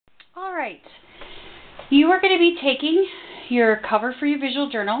All right. You are going to be taking your cover for your visual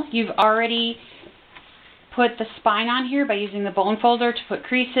journal. You've already put the spine on here by using the bone folder to put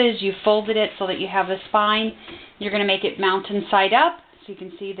creases. You folded it so that you have the spine. You're going to make it mountain side up so you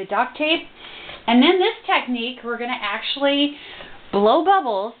can see the duct tape. And then this technique, we're going to actually blow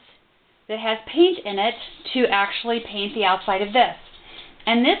bubbles that has paint in it to actually paint the outside of this.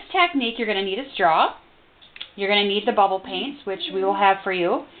 And this technique, you're going to need a straw. You're going to need the bubble paints, which we will have for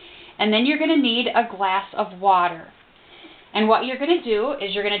you. And then you're going to need a glass of water. And what you're going to do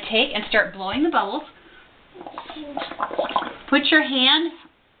is you're going to take and start blowing the bubbles. Put your hand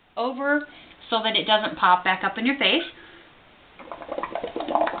over so that it doesn't pop back up in your face.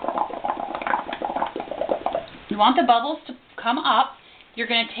 You want the bubbles to come up. You're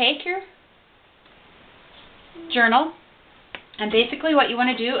going to take your journal, and basically what you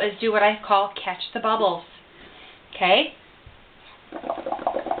want to do is do what I call catch the bubbles. Okay?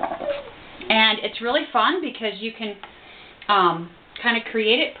 And it's really fun because you can kind of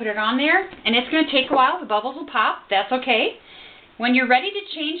create it, put it on there, and it's going to take a while. The bubbles will pop. That's okay. When you're ready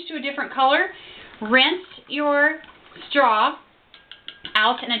to change to a different color, rinse your straw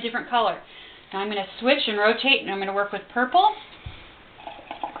out in a different color. Now I'm going to switch and rotate, and I'm going to work with purple.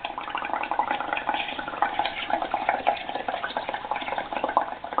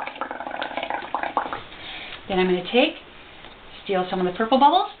 Then I'm going to steal some of the purple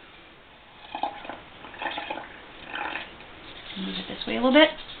bubbles. Move it this way a little bit.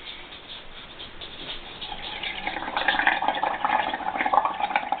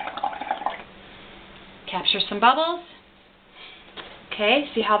 Capture some bubbles. Okay,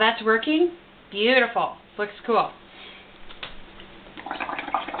 see how that's working? Beautiful. Looks cool.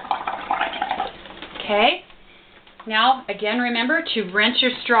 Okay. Now, again, remember to rinse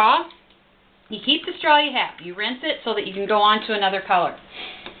your straw. You keep the straw you have. You rinse it so that you can go on to another color.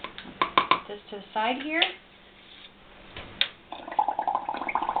 Put this to the side here.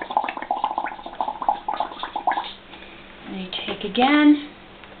 And you take again.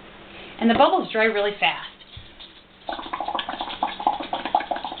 And the bubbles dry really fast.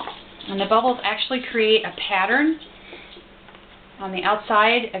 And the bubbles actually create a pattern on the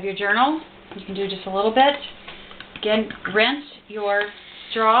outside of your journal. You can do just a little bit. Again, rinse your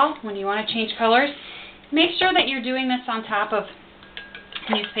straw when you want to change colors. Make sure that you're doing this on top of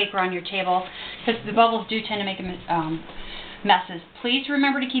newspaper on your table because the bubbles do tend to make messes. Please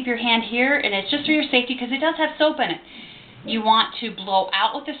remember to keep your hand here, and it's just for your safety because it does have soap in it. You want to blow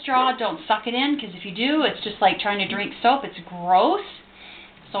out with the straw. Don't suck it in because if you do, it's just like trying to drink soap. It's gross.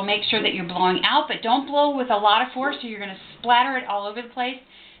 So make sure that you're blowing out, but don't blow with a lot of force or you're going to splatter it all over the place.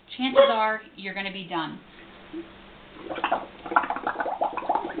 Chances are you're going to be done.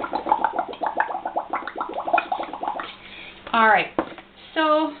 Alright,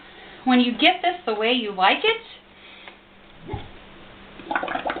 so when you get this the way you like it,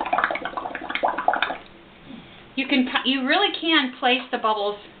 you really can place the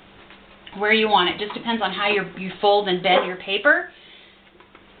bubbles where you want it. Just depends on how you fold and bend your paper.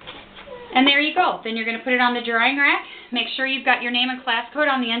 And there you go. Then you're going to put it on the drying rack. Make sure you've got your name and class code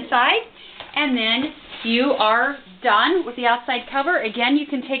on the inside. And then you are done with the outside cover. Again, you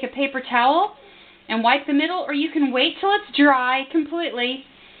can take a paper towel and wipe the middle, or you can wait till it's dry completely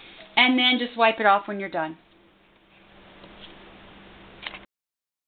and then just wipe it off when you're done.